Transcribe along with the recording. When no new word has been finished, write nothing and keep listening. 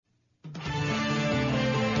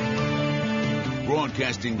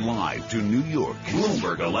Broadcasting live to New York,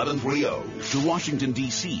 Bloomberg 1130. To Washington,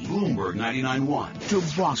 D.C., Bloomberg 99.1. To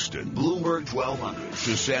Boston, Bloomberg 1200.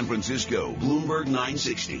 To San Francisco, Bloomberg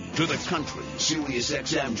 960. To the country, Sirius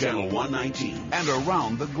XM Channel 119. And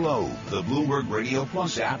around the globe, the Bloomberg Radio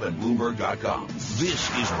Plus app and Bloomberg.com. This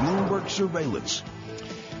is Bloomberg Surveillance.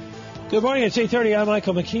 Good morning. It's 8:30. I'm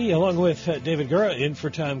Michael McKee, along with David Gura, in for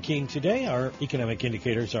Tom Keene today. Our economic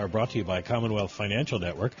indicators are brought to you by Commonwealth Financial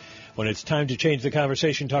Network. When it's time to change the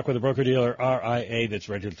conversation, talk with a broker-dealer RIA that's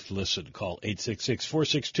ready to listen. Call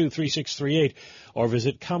 866-462-3638 or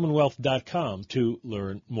visit commonwealth.com to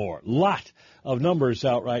learn more. Lot of numbers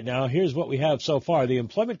out right now. Here's what we have so far. The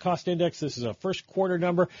employment cost index, this is a first quarter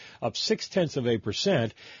number, up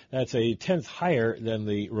 0.6%. That's a tenth higher than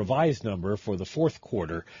the revised number for the fourth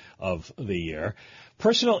quarter of the year.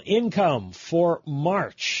 Personal income for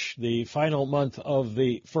March, the final month of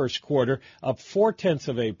the first quarter, up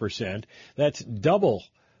 0.4%. That's double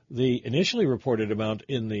the initially reported amount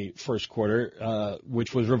in the first quarter,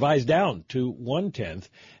 which was revised down to 0.1,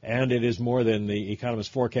 and it is more than the economist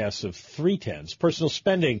forecasts of 0.3. Personal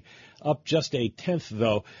spending up just 0.1,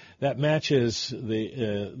 though. That matches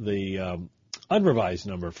the unrevised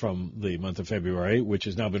number from the month of February, which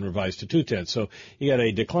has now been revised to 0.2. So you got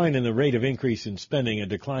a decline in the rate of increase in spending, a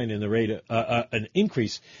decline in the rate of, an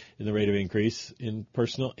increase in the rate of increase in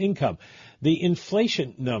personal income. The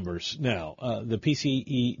inflation numbers now, the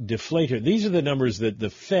PCE deflator, these are the numbers that the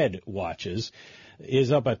Fed watches, is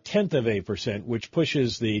up 0.1%, which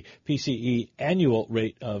pushes the PCE annual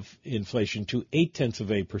rate of inflation to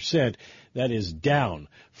 0.8%. That is down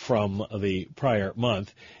from the prior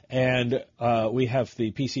month. And we have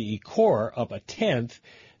the PCE core up 0.1%,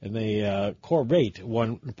 and the core rate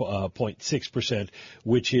 1.6%,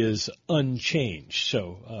 which is unchanged.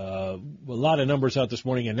 So a lot of numbers out this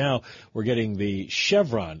morning, and now we're getting the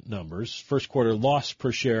Chevron numbers. First quarter loss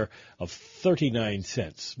per share of 39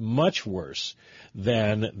 cents, much worse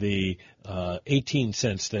than the 18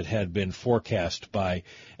 cents that had been forecast by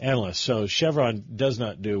analysts. So Chevron does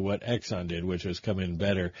not do what Exxon did, which was come in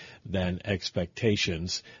better than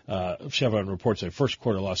expectations. Chevron reports a first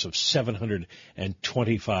quarter loss of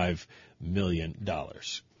 $725 million. I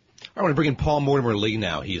want to bring in Paul Mortimer-Lee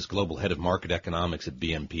now. He is Global Head of Market Economics at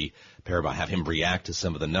BNP Paribas. Have him react to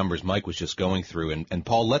some of the numbers Mike was just going through. And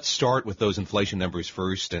Paul, let's start with those inflation numbers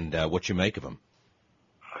first and what you make of them.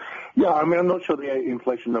 Yeah, I mean, I'm not sure the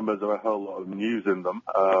inflation numbers have a whole lot of news in them.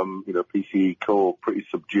 PCE core pretty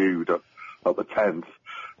subdued at the 10th,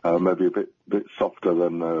 maybe a bit softer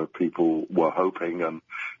than people were hoping. And,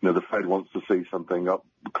 the Fed wants to see something up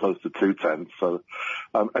close to 0.2. So,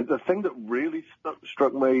 and the thing that really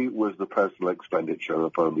struck me was the personal expenditure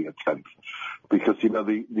of only 0.1. Because,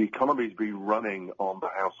 the economy's been running on the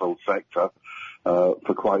household sector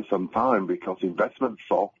for quite some time because investment's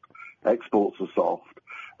soft, exports are soft,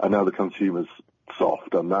 and now the consumer's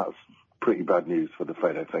soft, and that's pretty bad news for the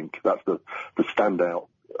Fed, I think. That's the standout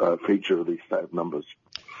feature of these set of numbers.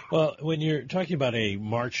 Well, when you're talking about a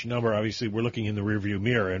March number, obviously we're looking in the rearview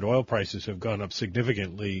mirror, and oil prices have gone up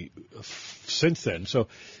significantly since then. So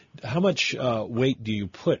how much weight do you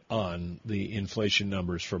put on the inflation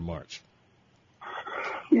numbers for March?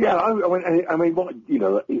 Yeah, I look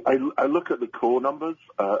at the core numbers.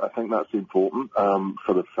 I think that's important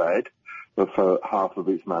for the Fed, for half of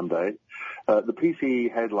its mandate. The PCE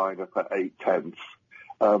headline up at 0.8.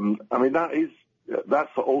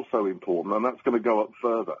 That's also important, and that's going to go up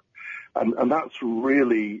further. And that's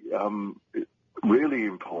really, really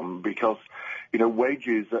important because,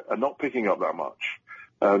 wages are not picking up that much.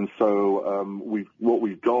 And so, what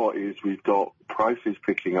we've got prices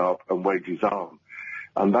picking up and wages aren't.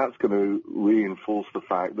 And that's going to reinforce the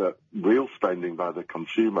fact that real spending by the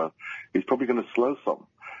consumer is probably going to slow some.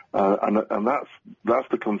 And that's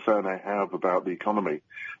the concern I have about the economy,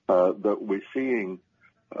 that we're seeing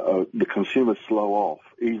the consumer slow off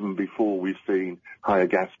even before we've seen higher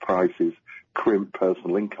gas prices crimp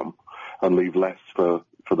personal income and leave less for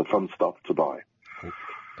the fun stuff to buy.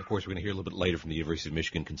 Of course, we're going to hear a little bit later from the University of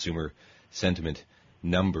Michigan consumer sentiment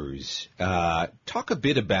numbers. Talk a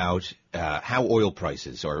bit about how oil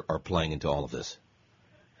prices are playing into all of this.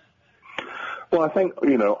 Well, I think,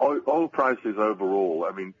 oil prices overall,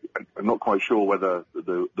 I'm not quite sure whether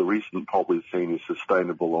the recent pop we've seen is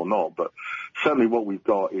sustainable or not, but certainly what we've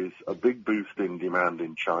got is a big boost in demand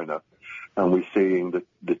in China, and we're seeing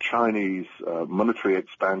the Chinese monetary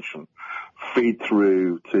expansion feed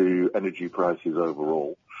through to energy prices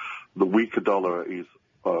overall. The weaker dollar is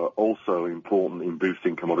also important in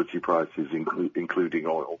boosting commodity prices, including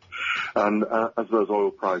oil. And as those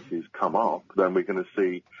oil prices come up, then we're going to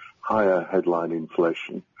see higher headline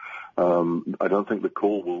inflation. I don't think the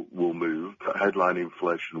core will move, but headline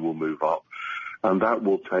inflation will move up, and that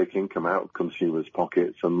will take income out of consumers'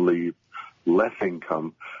 pockets and leave less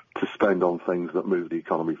income to spend on things that move the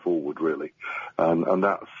economy forward, really. And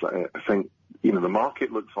that's, I think, the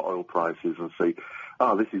market looks at oil prices and see,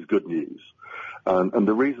 this is good news. And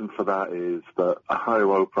the reason for that is that higher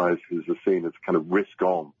oil prices are seen as kind of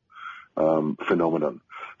risk-on phenomenon.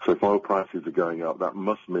 So if oil prices are going up, that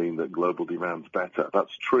must mean that global demand's better.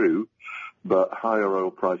 That's true, but higher oil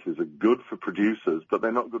prices are good for producers, but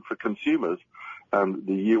they're not good for consumers. And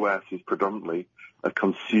the U.S. is predominantly a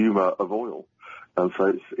consumer of oil. And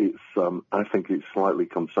so I think it's slightly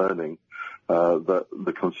concerning that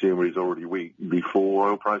the consumer is already weak before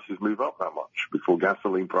oil prices move up that much, before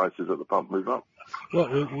gasoline prices at the pump move up.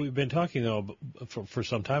 Well, we've been talking, though, for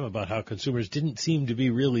some time about how consumers didn't seem to be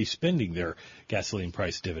really spending their gasoline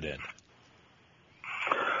price dividend.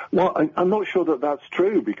 Well, I'm not sure that that's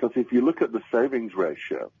true, because if you look at the savings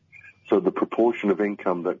ratio, so the proportion of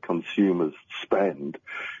income that consumers spend,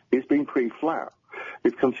 it's been pretty flat.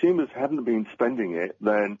 If consumers hadn't been spending it,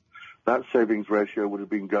 then that savings ratio would have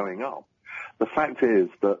been going up. The fact is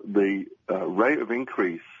that the rate of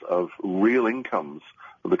increase of real incomes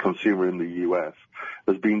of the consumer in the U.S.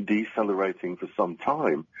 has been decelerating for some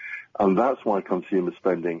time, and that's why consumer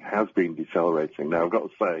spending has been decelerating. Now, I've got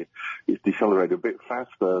to say, it's decelerated a bit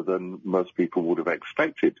faster than most people would have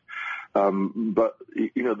expected. But,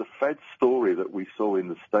 the Fed story that we saw in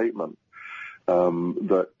the statement,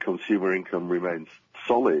 that consumer income remains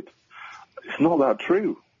solid, it's not that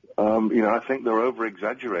true. I think they're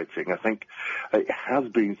over-exaggerating. I think it has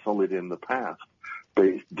been solid in the past, but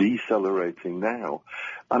it's decelerating now.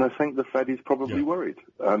 And I think the Fed is probably worried.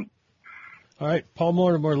 All right. Paul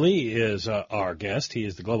Mortimer-Lee is our guest. He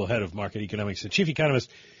is the global head of market economics, the chief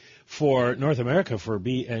economist for North America for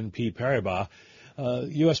BNP Paribas.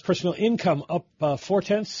 U.S. personal income up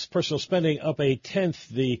 0.4, personal spending up 0.1,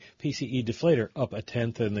 the PCE deflator up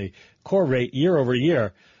 0.1, and the core rate year over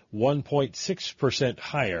year 1.6%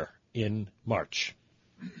 higher in March.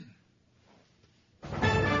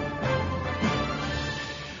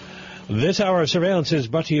 This hour of surveillance is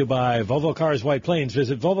brought to you by Volvo Cars White Plains.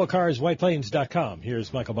 Visit VolvoCarsWhitePlains.com.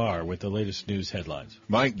 Here's Michael Barr with the latest news headlines.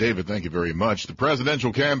 Mike, David, thank you very much. The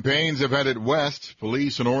presidential campaigns have headed west.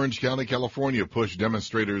 Police in Orange County, California pushed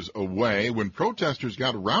demonstrators away when protesters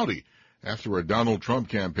got rowdy after a Donald Trump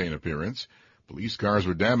campaign appearance. Police cars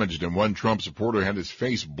were damaged and one Trump supporter had his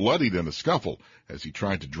face bloodied in a scuffle as he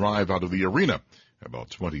tried to drive out of the arena.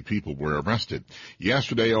 About 20 people were arrested.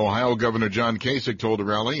 Yesterday, Ohio Governor John Kasich told a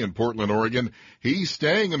rally in Portland, Oregon, he's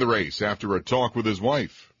staying in the race after a talk with his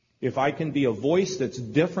wife. If I can be a voice that's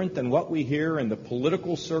different than what we hear in the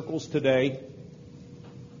political circles today,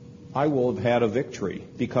 I will have had a victory,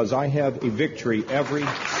 because I have a victory every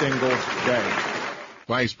single day.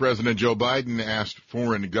 Vice President Joe Biden asked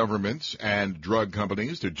foreign governments and drug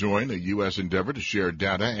companies to join a U.S. endeavor to share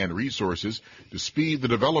data and resources to speed the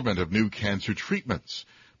development of new cancer treatments.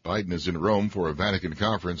 Biden is in Rome for a Vatican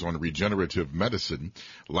conference on regenerative medicine.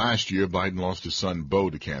 Last year, Biden lost his son Beau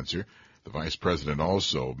to cancer. The vice president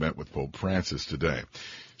also met with Pope Francis today.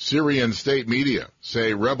 Syrian state media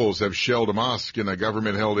say rebels have shelled a mosque in a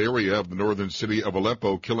government-held area of the northern city of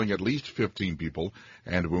Aleppo, killing at least 15 people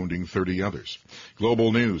and wounding 30 others.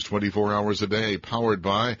 Global news 24 hours a day, powered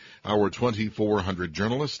by our 2,400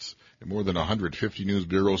 journalists and more than 150 news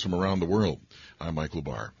bureaus from around the world. I'm Michael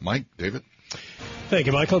Barr. Mike, David? Thank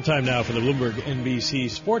you, Michael. Time now for the Bloomberg NBC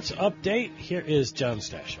Sports Update. Here is John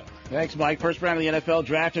Stashow. Thanks, Mike. First round of the NFL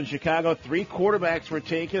draft in Chicago. 3 quarterbacks were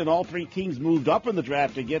taken, and all 3 teams moved up in the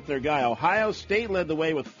draft to get their guy. Ohio State led the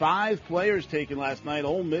way with 5 players taken last night.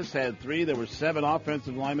 Ole Miss had 3. There were 7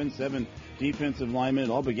 offensive linemen, 7 defensive linemen. It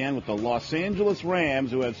all began with the Los Angeles Rams,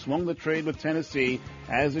 who have swung the trade with Tennessee,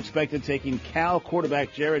 as expected, taking Cal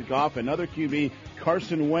quarterback Jared Goff. Another QB,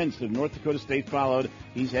 Carson Wentz of North Dakota State, followed.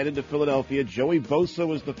 He's headed to Philadelphia. Joey Bosa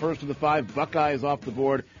was the first of the 5 Buckeyes off the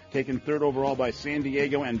board, taken 3rd overall by San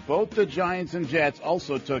Diego. And both the Giants and Jets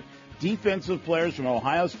also took defensive players from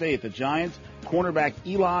Ohio State. The Giants, cornerback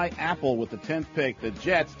Eli Apple with the 10th pick. The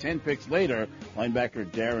Jets, 10 picks later, linebacker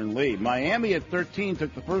Darren Lee. Miami at 13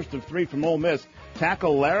 took the first of 3 from Ole Miss.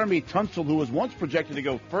 Tackle Laramie Tunsil, who was once projected to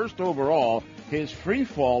go 1st overall, his free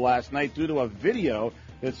fall last night due to a video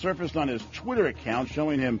that surfaced on his Twitter account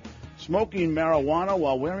showing him smoking marijuana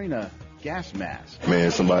while wearing a gas mask.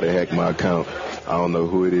 Man, somebody hacked my account. I don't know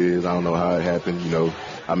who it is. I don't know how it happened.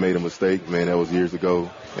 I made a mistake, man. That was years ago.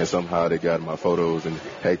 And somehow they got my photos and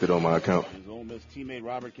hacked it on my account. His Ole Miss his teammate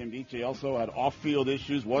Robert Kimdiche also had off-field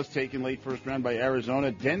issues, was taken late first round by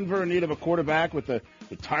Arizona. Denver in need of a quarterback with the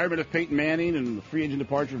retirement of Peyton Manning and the free agent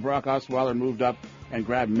departure of Brock Osweiler, moved up and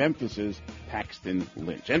grabbed Memphis's Paxton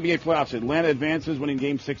Lynch. NBA playoffs, Atlanta advances, winning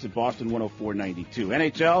Game 6 at Boston 104-92.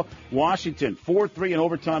 NHL, Washington 4-3 in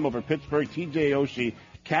overtime over Pittsburgh. TJ Oshie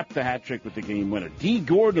capped the hat trick with the game winner. D.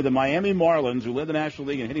 Gordon of the Miami Marlins, who led the National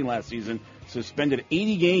League in hitting last season, suspended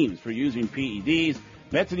 80 games for using PEDs.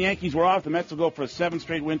 Mets and Yankees were off. The Mets will go for a 7th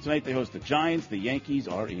straight win tonight. They host the Giants. The Yankees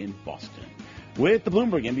are in Boston. With the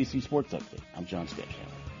Bloomberg NBC Sports Update, I'm John Sketchhammer.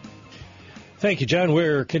 Thank you, John.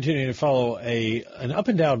 We're continuing to follow an up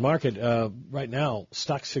and down market. Right now,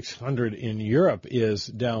 Stock 600 in Europe is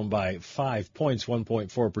down by 5 points,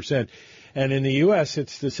 1.4%. And in the U.S.,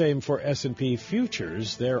 it's the same for S&P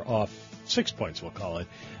futures. They're off 6 points, we'll call it.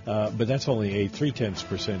 But that's only a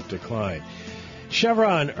 0.3% decline.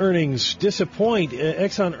 Chevron earnings disappoint.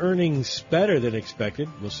 Exxon earnings better than expected.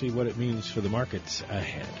 We'll see what it means for the markets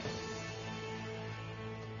ahead.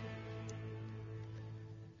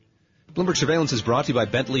 Bloomberg Surveillance is brought to you by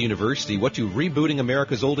Bentley University. What do rebooting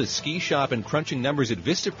America's oldest ski shop and crunching numbers at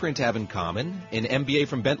Vistaprint have in common? An MBA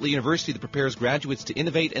from Bentley University that prepares graduates to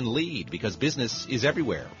innovate and lead, because business is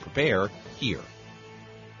everywhere. Prepare here.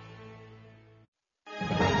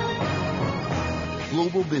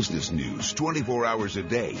 Global business news 24 hours a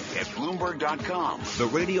day at Bloomberg.com, the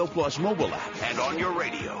Radio Plus mobile app, and on your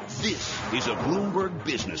radio. This is a Bloomberg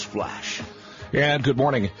Business Flash. And good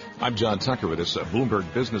morning. I'm John Tucker with this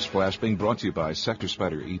Bloomberg Business Flash being brought to you by Sector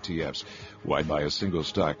Spider ETFs. Why buy a single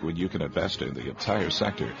stock when you can invest in the entire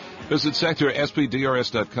sector? Visit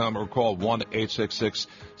sectorspdrs.com or call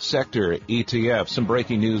 1-866-SECTOR-ETF. Some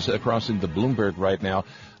breaking news crossing the Bloomberg right now.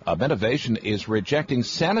 Medivation is rejecting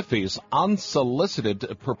Sanofi's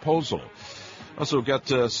unsolicited proposal. Also got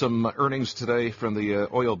some earnings today from the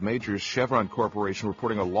oil majors. Chevron Corporation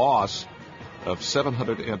reporting a loss of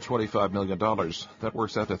 $725 million. That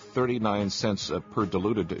works out to 39 cents per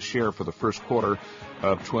diluted share for the first quarter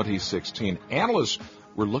of 2016. Analysts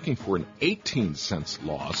were looking for an 18 cents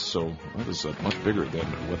loss, so that is much bigger than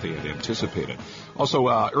what they had anticipated. Also,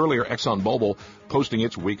 earlier, ExxonMobil posting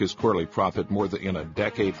its weakest quarterly profit more than in a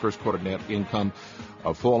decade. First quarter net income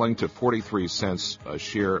falling to 43 cents a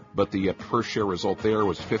share, but the per share result there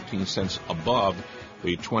was 15 cents above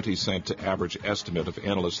the 20-cent average estimate of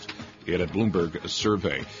analysts in a Bloomberg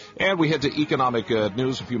survey. And we head to economic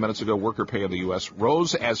news a few minutes ago. Worker pay in the U.S.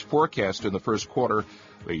 rose as forecast in the first quarter,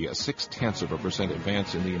 the 0.6%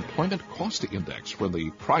 advance in the employment cost index from the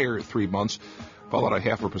prior 3 months, followed a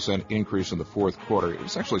 0.5% increase in the fourth quarter. It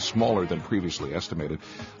was actually smaller than previously estimated.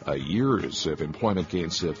 Years of employment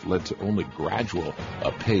gains have led to only gradual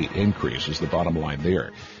pay increases, the bottom line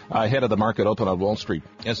there. Ahead of the market open on Wall Street,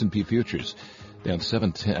 S&P futures down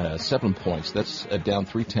 7 points. That's down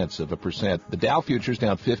 0.3%. The Dow futures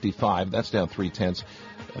down 55. That's down 0.3.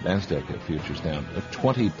 NASDAQ futures down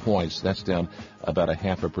 20 points. That's down about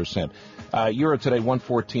 0.5%. Euro today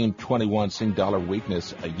 114.21. Seeing dollar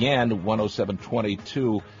weakness. Yen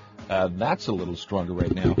 107.22. That's a little stronger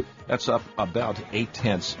right now. That's up about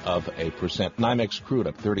 0.8%. NYMEX crude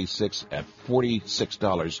up 36 at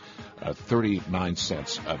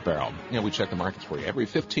 $46.39 a barrel. We check the markets for you every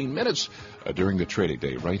 15 minutes during the trading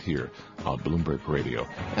day right here on Bloomberg Radio.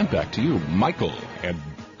 And back to you, Michael and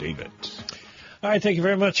David. All right, thank you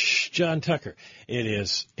very much, John Tucker. It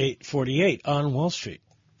is 8:48 on Wall Street.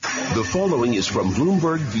 The following is from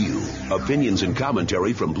Bloomberg View. Opinions and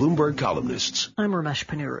commentary from Bloomberg columnists. I'm Ramesh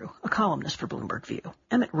Ponnuru, a columnist for Bloomberg View.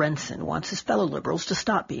 Emmett Renson wants his fellow liberals to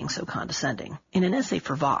stop being so condescending. In an essay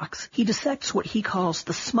for Vox, he dissects what he calls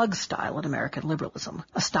the smug style in American liberalism,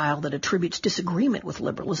 a style that attributes disagreement with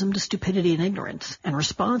liberalism to stupidity and ignorance, and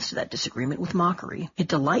responds to that disagreement with mockery. It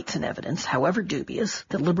delights in evidence, however dubious,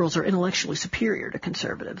 that liberals are intellectually superior to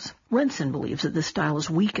conservatives. Renson believes that this style has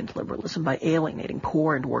weakened liberalism by alienating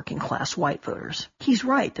poor and working-class white voters. He's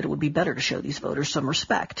right that it would be better to show these voters some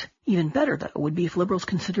respect. Even better, though, would be if liberals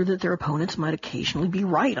consider that their opponents might occasionally be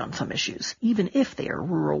right on some issues, even if they are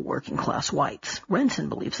rural working-class whites. Renson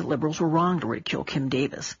believes that liberals were wrong to ridicule Kim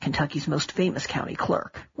Davis, Kentucky's most famous county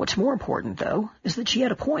clerk. What's more important, though, is that she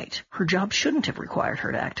had a point. Her job shouldn't have required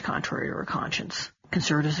her to act contrary to her conscience.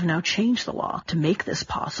 Conservatives have now changed the law to make this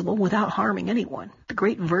possible without harming anyone. The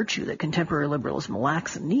great virtue that contemporary liberalism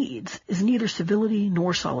lacks and needs is neither civility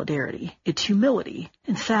nor solidarity. It's humility,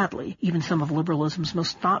 and sadly, even some of liberalism's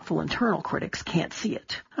most thoughtful internal critics can't see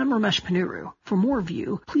it. I'm Ramesh Ponnuru. For more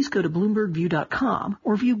View, please go to BloombergView.com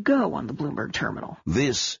or View Go on the Bloomberg terminal.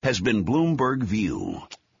 This has been Bloomberg View.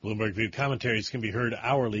 Bloomberg View commentaries can be heard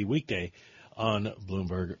hourly weekday on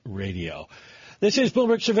Bloomberg Radio. This is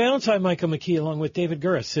Bloomberg Surveillance. I'm Michael McKee along with David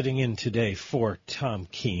Gura sitting in today for Tom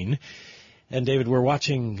Keene. And David, we're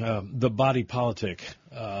watching the body politic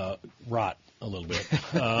rot a little bit.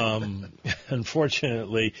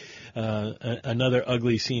 Unfortunately, another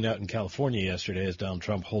ugly scene out in California yesterday as Donald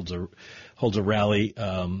Trump holds a rally.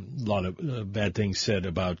 A lot of bad things said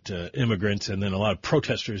about immigrants, and then a lot of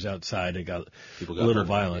protesters outside. It got a little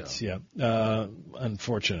violence. Yeah.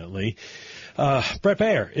 Unfortunately. Brett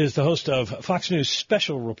Baer is the host of Fox News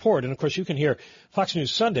Special Report. And, of course, you can hear Fox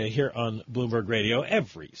News Sunday here on Bloomberg Radio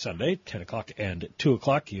every Sunday, 10 o'clock and 2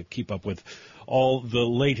 o'clock. You keep up with all the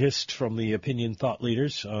latest from the opinion thought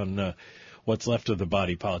leaders on what's left of the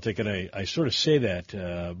body politic. And I sort of say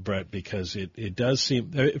that, Brett, because it does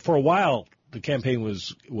seem – for a while the campaign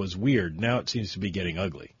was weird. Now it seems to be getting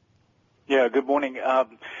ugly. Yeah, good morning.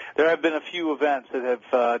 There have been a few events that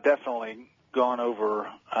have definitely gone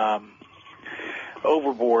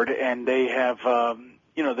overboard, and they have,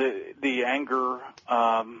 the anger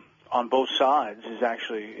on both sides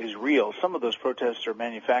is real. Some of those protests are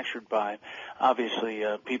manufactured by, obviously,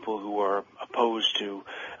 people who are opposed to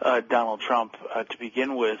Donald Trump to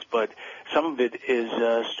begin with, but some of it is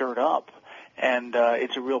stirred up. And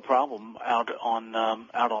it's a real problem out on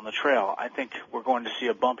the trail. I think we're going to see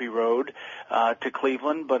a bumpy road to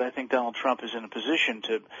Cleveland, but I think Donald Trump is in a position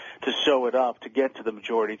to sew it up to get to the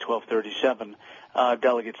majority, 1237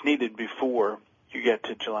 delegates needed before you get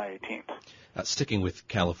to July 18th. Sticking with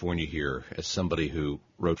California here, as somebody who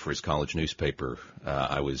wrote for his college newspaper,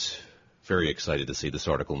 I was very excited to see this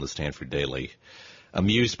article in the Stanford Daily.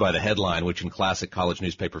 Amused by the headline, which in classic college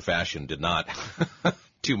newspaper fashion did not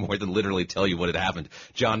do more than literally tell you what had happened.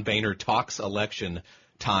 John Boehner talks election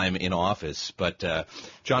time in office. But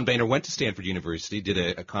John Boehner went to Stanford University, did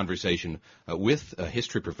a conversation with a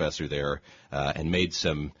history professor there, and made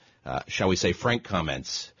some, shall we say, frank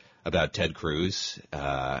comments about Ted Cruz.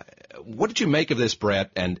 What did you make of this,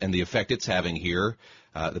 Brett, and the effect it's having here?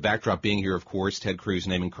 The backdrop being here, of course, Ted Cruz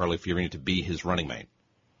naming Carly Fiorina to be his running mate.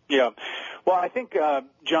 Yeah. Well, I think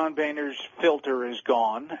John Boehner's filter is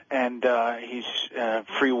gone, and he's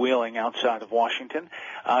freewheeling outside of Washington.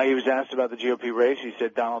 He was asked about the GOP race. He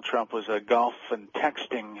said Donald Trump was a golf and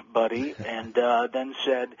texting buddy, and then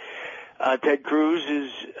said Ted Cruz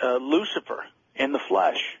is Lucifer in the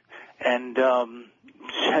flesh, and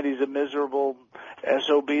said he's a miserable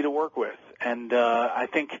SOB to work with. And I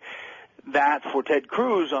think that for Ted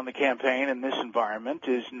Cruz on the campaign in this environment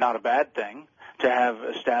is not a bad thing, to have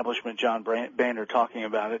establishment John Boehner talking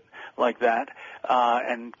about it like that,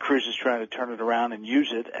 and Cruz is trying to turn it around and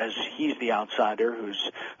use it as he's the outsider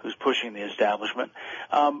who's pushing the establishment.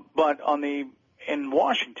 But in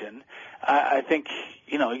Washington, I think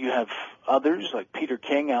you have others like Peter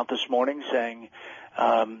King out this morning saying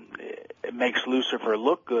it makes Lucifer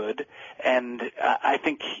look good, and I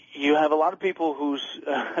think you have a lot of people whose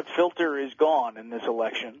filter is gone in this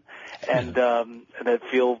election, and that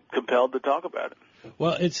feel compelled to talk about it.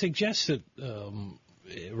 Well, it suggests that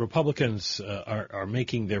Republicans are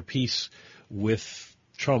making their peace with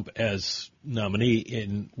Trump as nominee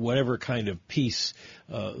in whatever kind of peace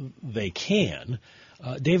they can.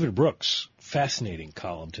 David Brooks, fascinating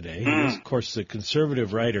column today. He is, of course, the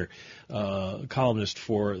conservative writer, columnist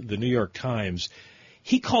for the New York Times.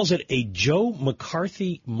 He calls it a Joe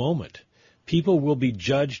McCarthy moment. People will be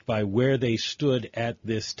judged by where they stood at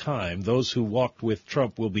this time. Those who walked with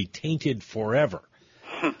Trump will be tainted forever.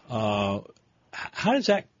 How does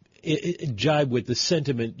that jibe with the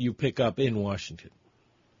sentiment you pick up in Washington?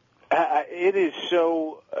 It is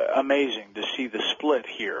so amazing to see the split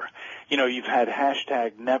here. You've had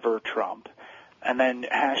hashtag never Trump and then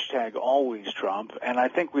hashtag always Trump, and I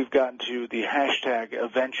think we've gotten to the hashtag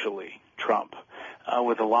eventually Trump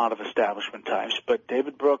with a lot of establishment types. But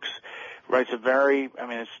David Brooks writes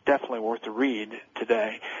it's definitely worth a read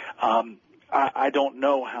today. I don't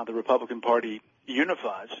know how the Republican Party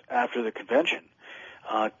unifies after the convention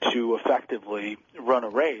to effectively run a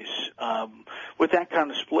race with that kind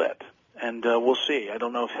of split. And we'll see. I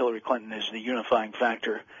don't know if Hillary Clinton is the unifying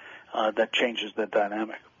factor that changes that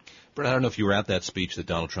dynamic. Brett, I don't know if you were at that speech that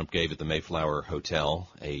Donald Trump gave at the Mayflower Hotel.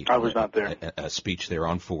 I was not there. A speech there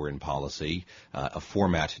on foreign policy, a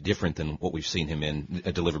format different than what we've seen him in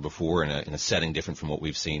deliver before, in a setting different from what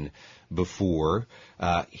we've seen before.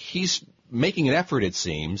 He's making an effort, it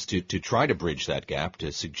seems, to try to bridge that gap,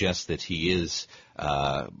 to suggest that he is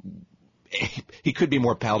he could be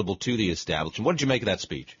more palatable to the establishment. What did you make of that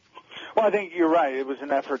speech? Well, I think you're right. It was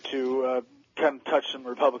an effort to kind of touch some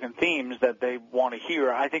Republican themes that they want to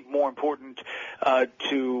hear. I think more important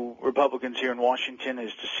to Republicans here in Washington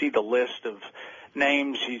is to see the list of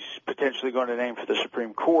names he's potentially going to name for the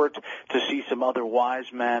Supreme Court, to see some other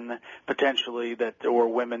wise men potentially or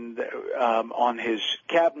women on his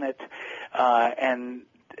cabinet, and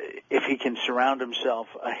if he can surround himself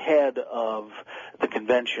ahead of the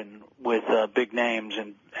convention with big names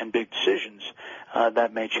and big decisions,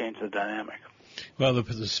 that may change the dynamic. Well,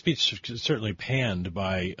 the speech is certainly panned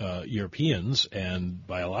by Europeans and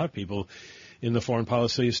by a lot of people in the foreign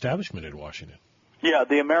policy establishment in Washington. Yeah,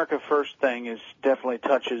 the America First thing is definitely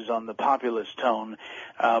touches on the populist tone,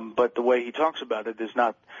 but the way he talks about it is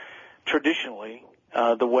not traditionally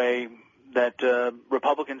the way that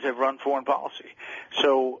Republicans have run foreign policy.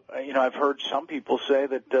 So, I've heard some people say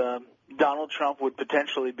that Donald Trump would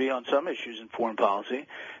potentially be on some issues in foreign policy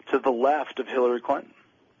to the left of Hillary Clinton.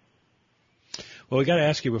 Well, we got to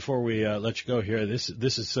ask you before we let you go here. This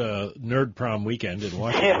is Nerd Prom weekend in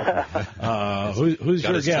Washington. Who's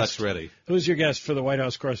your guest? Ready. Who's your guest for the White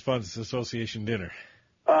House Correspondents Association dinner?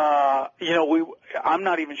 I'm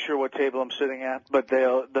not even sure what table I'm sitting at, but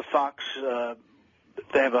the Fox.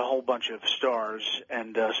 They have a whole bunch of stars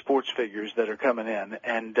and sports figures that are coming in,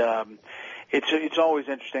 and it's always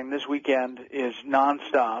interesting. This weekend is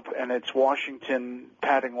nonstop, and it's Washington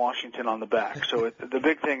patting Washington on the back. So the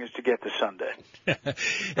big thing is to get to Sunday.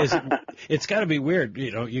 It's got to be weird,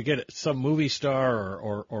 you get some movie star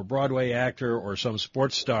or Broadway actor or some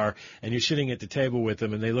sports star, and you're sitting at the table with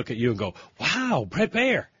them, and they look at you and go, "Wow, Brett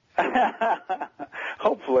Baer."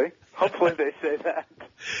 Hopefully they say that.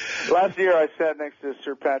 Last year I sat next to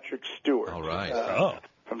Sir Patrick Stewart. All right.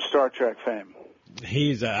 From Star Trek fame.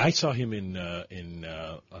 I saw him in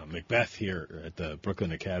Macbeth here at the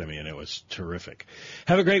Brooklyn Academy, and it was terrific.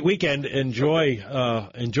 Have a great weekend. Enjoy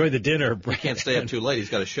the dinner. He can't stay up too late. He's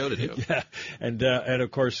got a show to do. Yeah, and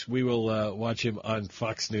of course we will watch him on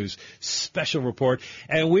Fox News Special Report,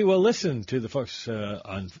 and we will listen to the folks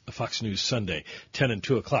on Fox News Sunday, 10 and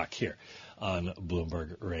 2 o'clock here on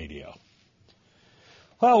Bloomberg Radio.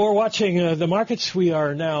 Well, we're watching the markets. We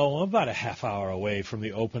are now about a half hour away from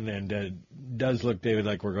the open, and it does look, David,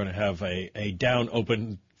 like we're going to have a down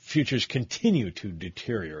open. Futures continue to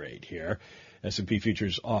deteriorate here. S&P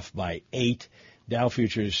futures off by 8. Dow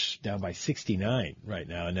futures down by 69 right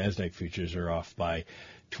now, and NASDAQ futures are off by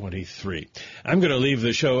 23. I'm going to leave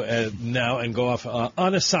the show now and go off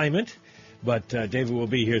on assignment. But David will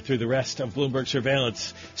be here through the rest of Bloomberg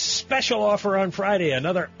Surveillance. Special offer on Friday,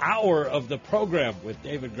 another hour of the program with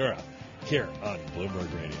David Gura here on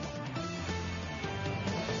Bloomberg Radio.